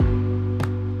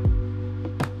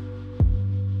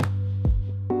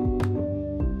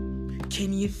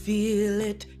you feel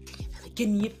it?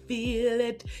 Can you feel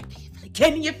it?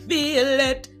 Can you feel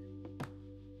it?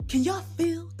 Can y'all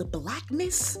feel the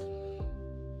blackness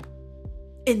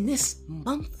in this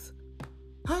month?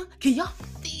 Huh? Can y'all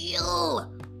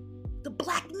feel the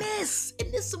blackness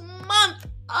in this month?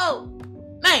 Oh,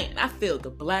 man, I feel the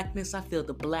blackness. I feel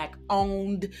the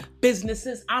black-owned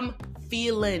businesses. I'm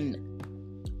feeling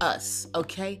us,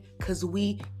 okay? Because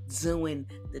we doing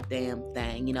the damn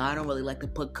thing. You know, I don't really like to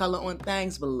put color on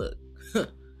things, but look,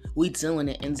 we doing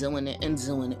it and doing it and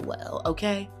doing it well,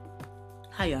 okay?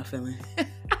 How y'all feeling?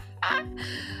 I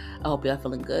hope y'all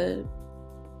feeling good.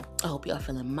 I hope y'all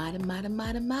feeling mighty,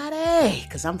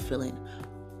 because I'm feeling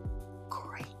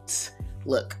great.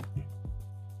 Look,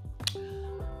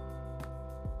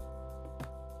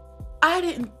 I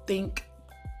didn't think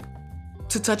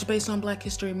to touch base on Black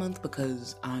History Month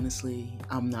because, honestly,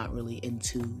 I'm not really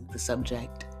into the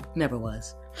subject. Never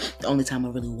was. The only time I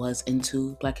really was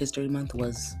into Black History Month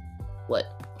was,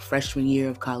 freshman year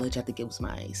of college. I think it was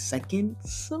my second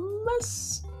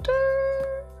semester.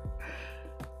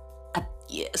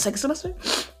 Second semester.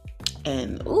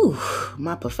 And,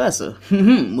 my professor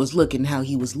was looking how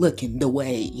he was looking, the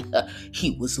way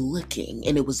he was looking.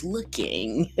 And it was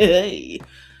looking,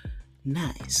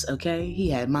 nice, okay? He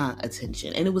had my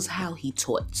attention. And it was how he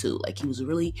taught, too. Like, he was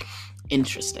really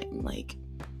interesting. Like,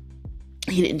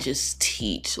 he didn't just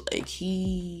teach. Like,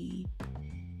 he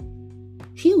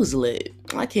was lit.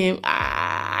 I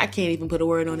can't even put a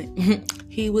word on it.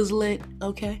 He was lit,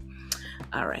 okay?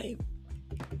 All right.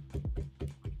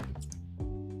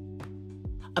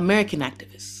 American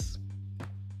activists.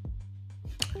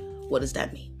 What does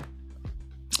that mean?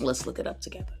 Let's look it up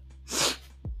together.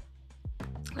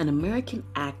 An American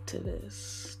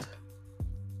activist.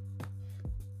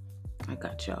 I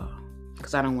got y'all.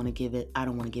 Because I don't want to give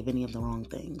any of the wrong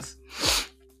things.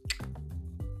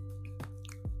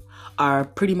 Are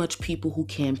pretty much people who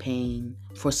campaign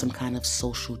for some kind of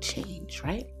social change,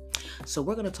 right? So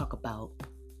we're going to talk about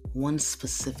one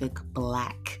specific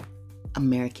Black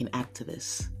American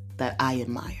activist that I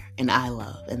admire and I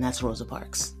love, and that's Rosa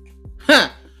Parks.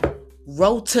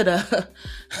 Row to the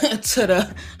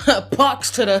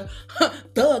Parks to the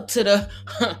Thug to the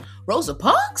Rosa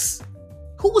Parks?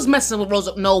 Who was messing with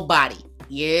Rosa? Nobody.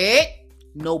 Yeah.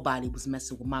 Nobody was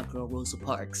messing with my girl Rosa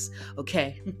Parks.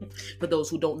 Okay. For those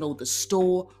who don't know the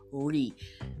story,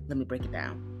 let me break it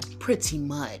down. Pretty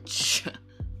much.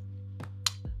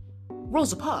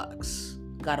 Rosa Parks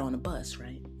got on a bus,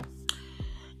 right?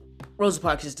 Rosa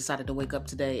Parks just decided to wake up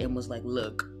today and was like,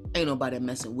 look, ain't nobody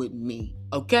messing with me,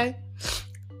 okay?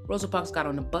 Rosa Parks got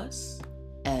on the bus,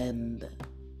 and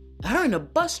her and the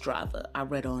bus driver, I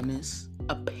read on this,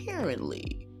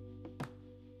 apparently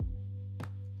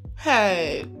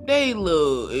had they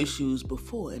little issues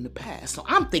before in the past. So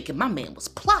I'm thinking my man was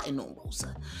plotting on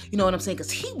Rosa. You know what I'm saying? Because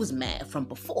he was mad from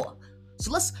before. So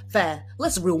let's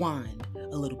rewind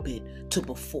a little bit to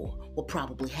before. What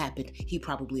probably happened, he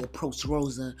probably approached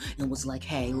Rosa and was like,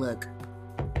 hey, look,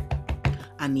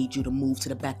 I need you to move to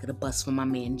the back of the bus for my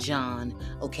man John,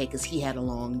 okay, because he had a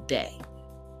long day.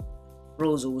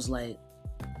 Rosa was like,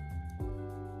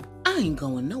 I ain't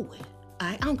going nowhere.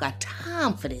 I don't got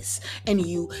time for this. And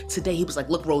today he was like,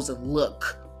 look, Rosa,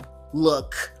 look.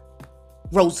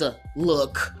 Rosa,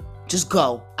 look. Just go,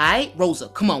 all right? Rosa,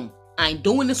 come on. I ain't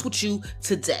doing this with you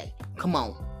today. Come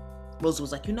on. Rosa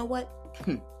was like, you know what?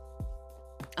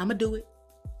 I'ma do it.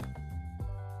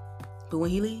 But when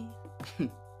he leave,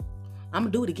 I'ma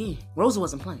do it again. Rosa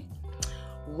wasn't playing.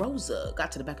 Rosa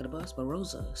got to the back of the bus, but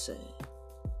Rosa said,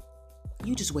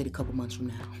 you just wait a couple months from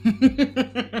now.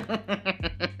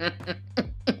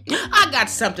 I got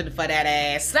something for that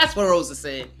ass. That's what Rosa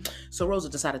said. So Rosa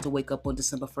decided to wake up on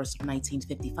December 1st of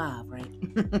 1955,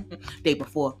 right? Day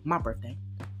before my birthday.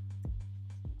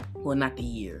 Well, not the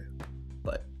year,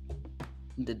 but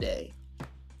the day.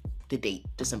 The date,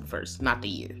 December 1st, not the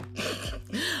year.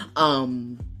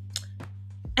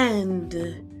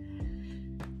 And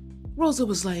Rosa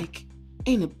was like,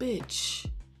 ain't a bitch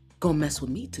gonna mess with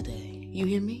me today. You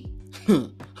hear me?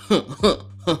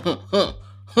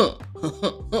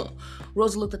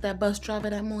 Rosa looked at that bus driver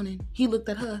that morning. He looked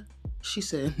at her. She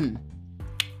said,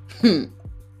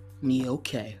 me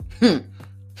okay. We're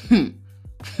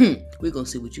gonna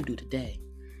see what you do today.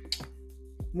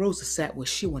 Rosa sat where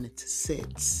she wanted to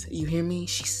sit. You hear me?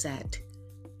 She sat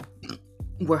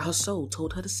where her soul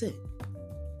told her to sit.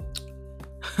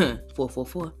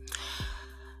 444.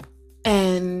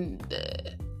 And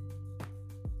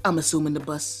I'm assuming the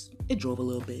bus, it drove a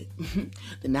little bit.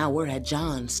 Then now we're at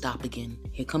John stop again.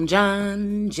 Here come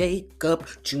John, Jacob,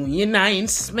 Junior, Nine,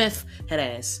 Smith. Head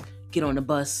ass. Get on the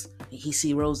bus. And he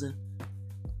see Rosa.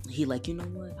 He like, you know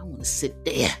what? I want to sit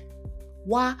there.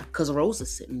 Why? Because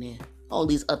Rosa's sitting there. All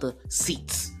these other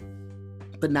seats.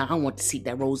 But now I want the seat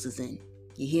that Rosa's in.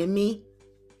 You hear me?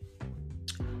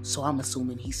 So I'm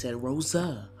assuming he said,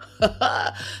 Rosa.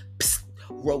 Psst,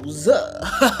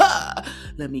 Rosa.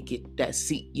 Let me get that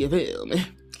seat. You feel me?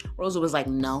 Rosa was like,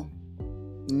 no,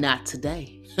 not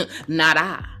today. Not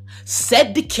I.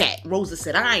 Said the cat. Rosa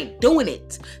said, I ain't doing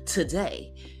it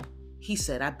today. He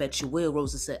said, I bet you will.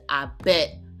 Rosa said, I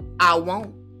bet I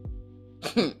won't.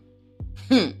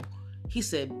 He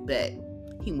said, bet.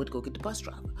 He went to go get the bus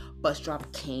driver. Bus driver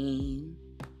came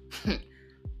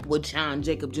with John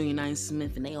Jacob Jr. and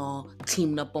Smith, and they all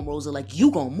teamed up on Rosa like,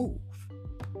 you gonna move.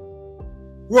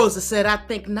 Rosa said, I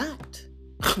think not.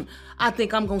 I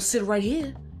think I'm gonna sit right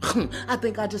here. I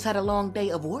think I just had a long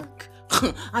day of work.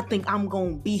 I think I'm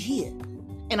gonna be here.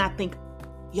 And I think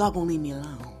y'all gonna leave me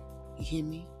alone. You hear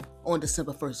me? On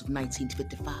December 1st of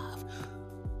 1955.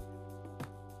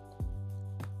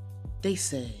 They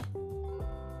said,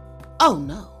 oh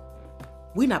no,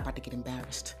 we're not about to get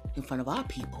embarrassed in front of our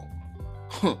people.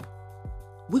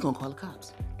 We're gonna call the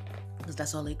cops. Because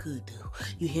that's all they could do.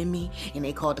 You hear me? And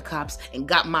they called the cops and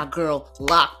got my girl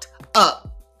locked up.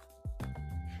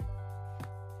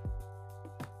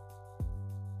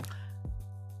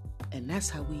 And that's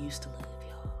how we used to live,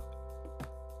 y'all.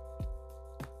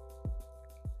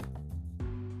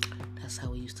 That's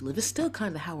how we used to live. It's still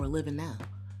kind of how we're living now.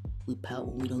 We pout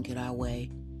when we don't get our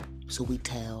way, so we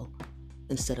tell,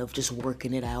 instead of just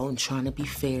working it out and trying to be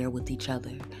fair with each other.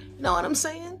 You know what I'm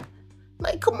saying?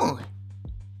 Like, come on.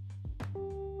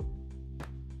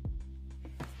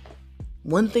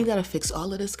 One thing that'll fix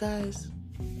all of this, guys,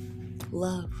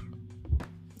 love.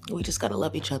 We just gotta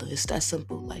love each other. It's that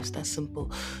simple. Life's that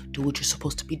simple. Do what you're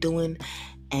supposed to be doing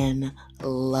and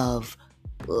love.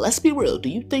 Let's be real. Do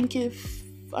you think if,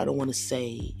 I don't want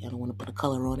to put a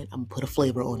color on it, I'm gonna put a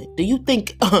flavor on it. Do you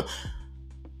think,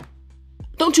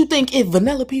 don't you think if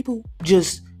vanilla people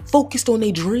just focused on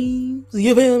their dreams,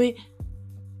 you feel me?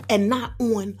 And not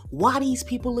on why these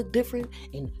people look different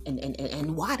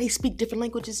and why they speak different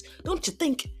languages, don't you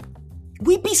think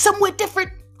we'd be somewhere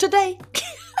different today?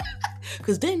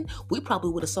 Because then we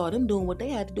probably would have saw them doing what they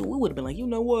had to do. We would have been like, you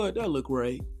know what, that look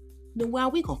right. Then why are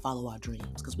we going to follow our dreams?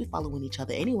 Because we following each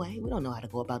other anyway. We don't know how to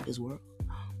go about this world.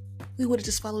 We would have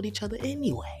just followed each other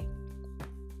anyway.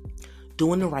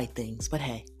 Doing the right things. But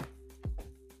hey,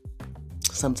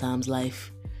 sometimes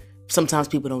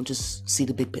people don't just see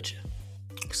the big picture.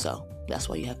 So that's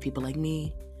why you have people like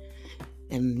me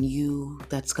and you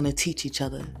that's going to teach each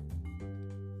other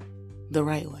the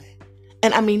right way.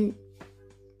 And I mean,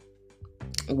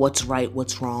 what's right,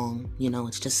 what's wrong,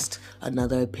 it's just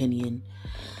another opinion.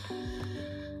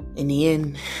 In the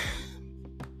end,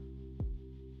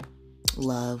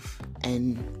 love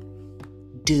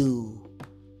and do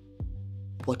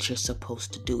what you're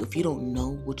supposed to do. If you don't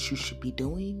know what you should be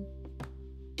doing,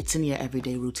 it's in your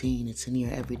everyday routine. It's in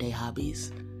your everyday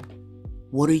hobbies.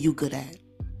 What are you good at?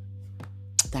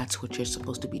 That's what you're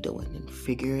supposed to be doing, and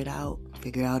figure it out.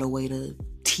 Figure out a way to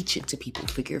teach it to people.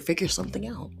 Figure something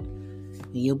out,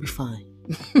 and you'll be fine.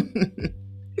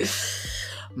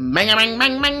 Bang, bang,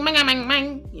 bang, bang, bang, bang,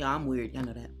 bang. Yeah, I'm weird. Y'all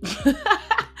know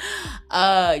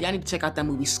that. Y'all need to check out that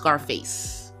movie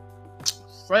Scarface.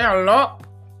 Say hello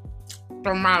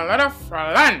to my little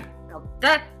friend,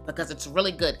 okay? Because it's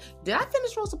really good. Did I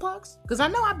finish Rosa Parks? Because I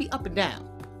know I'd be up and down.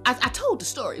 I told the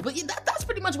story, but that's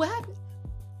pretty much what happened.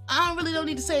 I really don't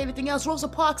need to say anything else. Rosa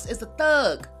Parks is a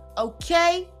thug,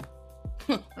 okay?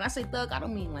 When I say thug, I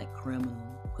don't mean like criminal,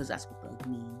 because that's what thug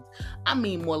means. I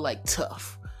mean more like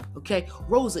tough, okay?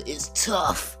 Rosa is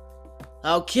tough,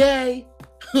 okay?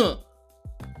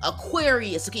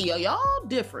 Aquarius, okay? Y'all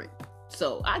different,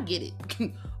 so I get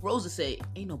it. Rosa said,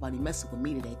 ain't nobody messing with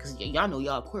me today, because y'all know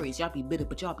y'all Aquarius, y'all be bitter,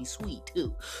 but y'all be sweet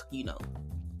too,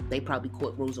 They probably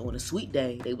caught Rosa on a sweet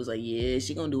day. They was like, yeah,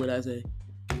 she gonna do what I say.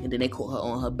 And then they caught her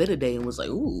on her bitter day and was like,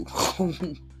 ooh,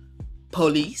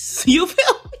 police. You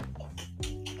feel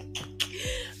me?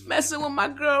 Messing with my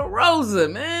girl Rosa,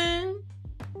 man.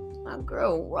 My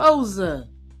girl Rosa.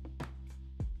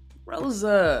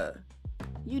 Rosa,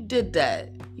 you did that.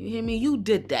 You hear me? You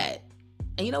did that.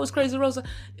 And you know what's crazy, Rosa?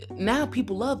 Now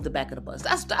people love the back of the bus.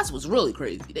 That's what's really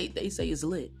crazy. They say it's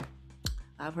lit.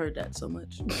 I've heard that so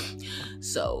much.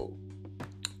 So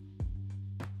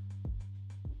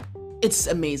it's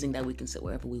amazing that we can sit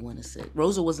wherever we want to sit.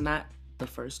 Rosa was not the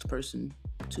first person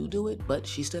to do it, but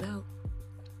she stood out.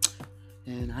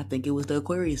 And I think it was the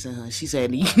Aquarius in her. She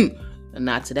said,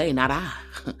 not today, not I.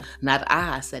 Not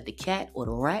I said the cat or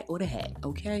the rat or the hat,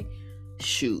 okay?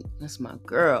 Shoot, that's my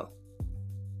girl.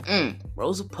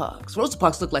 Rosa Parks. Rosa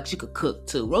Parks looked like she could cook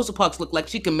too. Rosa Parks looked like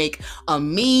she could make a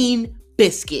mean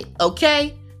biscuit,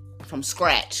 okay? From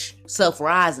scratch.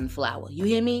 Self-rising flour. You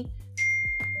hear me?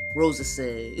 Rosa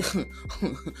said,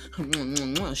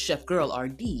 Chef Girl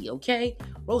RD, okay?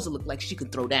 Rosa looked like she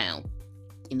could throw down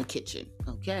in the kitchen,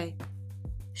 okay?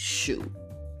 Shoot.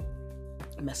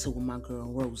 Messing with my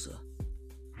girl Rosa.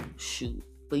 Shoot.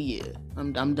 But yeah,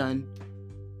 I'm done.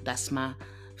 That's my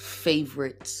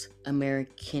favorite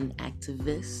American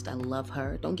activist. I love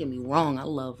her. Don't get me wrong. I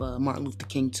love Martin Luther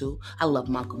King too. I love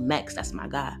Malcolm X. That's my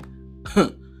guy.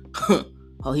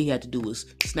 All he had to do was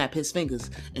snap his fingers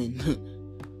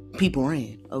and people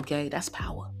ran. Okay, that's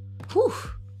power. Whew.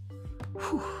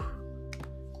 Whew.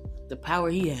 The power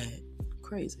he had,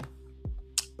 crazy.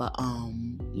 But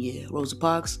yeah, Rosa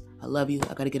Parks, I love you.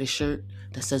 I gotta get a shirt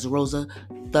that says Rosa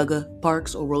Thugger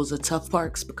Parks or Rosa Tough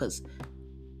Parks because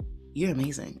you're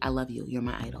amazing. I love you. You're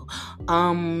my idol.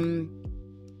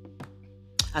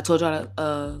 I told y'all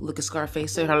to look at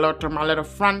Scarface, say hello to my little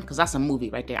friend, because that's a movie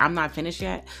right there. I'm not finished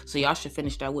yet, so y'all should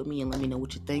finish that with me and let me know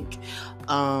what you think.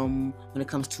 When it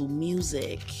comes to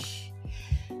music,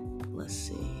 let's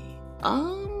see.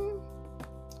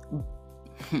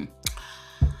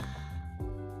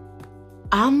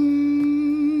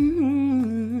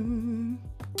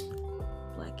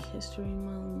 Black History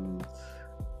Month.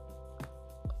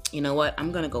 You know what?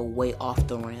 I'm gonna go way off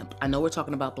the ramp. I know we're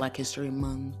talking about Black History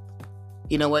Month.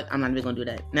 You know what? I'm not even gonna do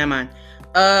that. Never mind.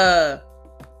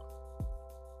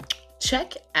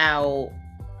 Check out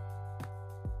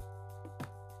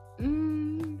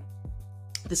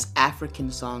this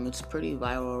African song. It's pretty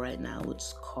viral right now.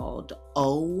 It's called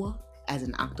O as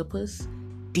in octopus,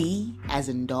 D as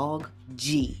in dog,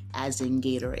 G as in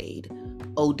Gatorade.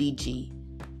 ODG.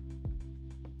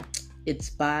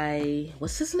 It's by,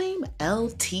 what's his name?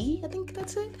 LT, I think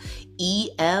that's it.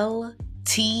 ELTEE.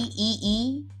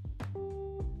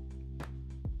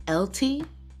 LT?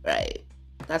 Right.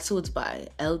 That's who it's by.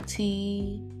 LT.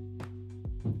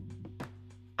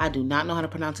 I do not know how to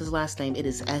pronounce his last name. It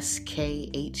is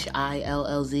SKHILLZ.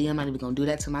 I'm not even going to do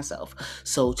that to myself.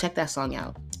 So check that song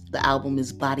out. The album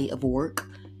is Body of Work.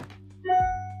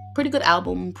 Pretty good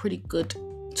album. Pretty good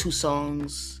 2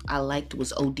 songs I liked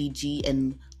was ODG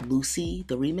and Lucy,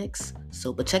 the remix.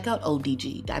 So, but check out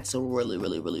ODG. That's a really,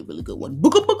 really, really, really good one.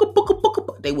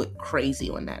 They went crazy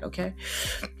on that, okay?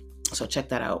 So check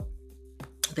that out.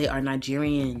 They are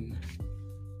Nigerian.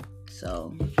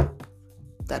 So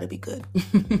that'll be good.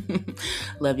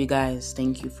 Love you guys.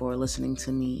 Thank you for listening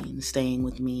to me and staying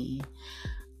with me.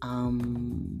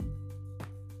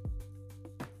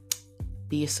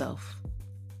 Be yourself.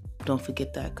 Don't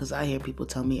forget that, because I hear people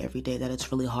tell me every day that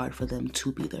it's really hard for them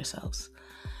to be themselves.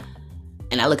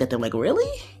 And I look at them like, really?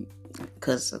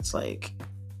 Because it's like,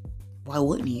 why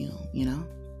wouldn't you, you know?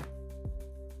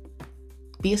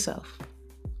 Be yourself.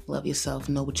 Love yourself.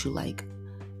 Know what you like.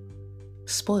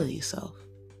 Spoil yourself.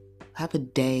 Have a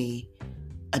day,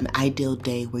 an ideal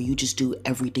day where you just do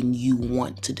everything you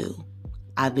want to do.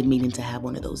 I've been meaning to have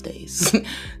one of those days.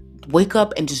 Wake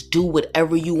up and just do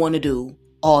whatever you want to do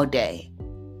all day.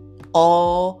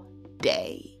 All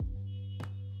day.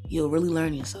 You'll really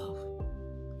learn yourself.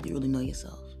 You really know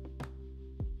yourself.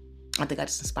 I think I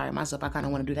just inspired myself. I kind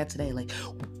of want to do that today. Like,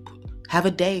 have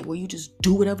a day where you just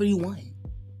do whatever you want.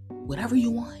 Whatever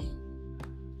you want.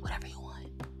 Whatever you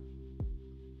want.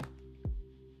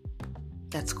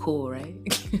 That's cool, right?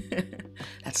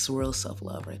 That's real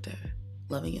self-love right there.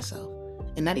 Loving yourself.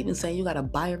 And not even saying you got to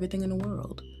buy everything in the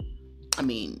world. I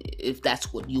mean, if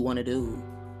that's what you want to do,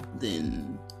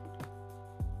 then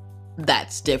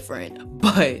that's different.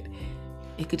 But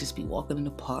it could just be walking in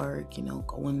the park, you know,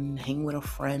 going hang with a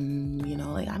friend, you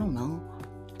know, like, I don't know.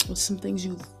 What's some things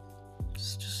you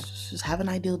just have an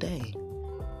ideal day,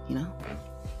 you know?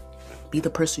 Be the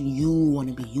person you want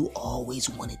to be. You always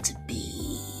wanted to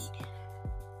be,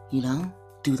 you know?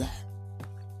 Do that.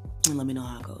 And let me know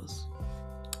how it goes.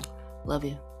 Love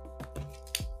you.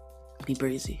 Be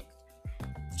breezy.